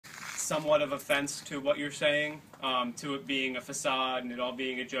somewhat of offense to what you're saying, to it being a facade and it all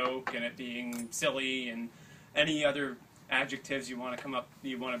being a joke and it being silly and any other adjectives you want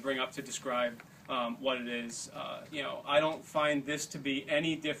to bring up to describe what it is. I don't find this to be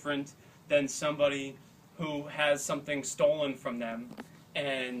any different than somebody who has something stolen from them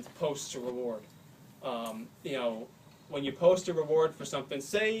and posts a reward. When you post a reward for something,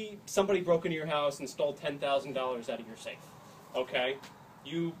 say somebody broke into your house and stole $10,000 out of your safe. Okay,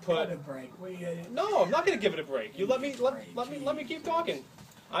 you put. Give it a break. No, I'm not going to give it a break. You let me keep talking.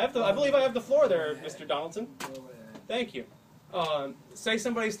 I believe I have the floor there, Mr. Donaldson. Thank you. Say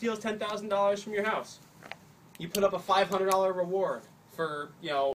somebody steals $10,000 from your house. You put up a $500 reward for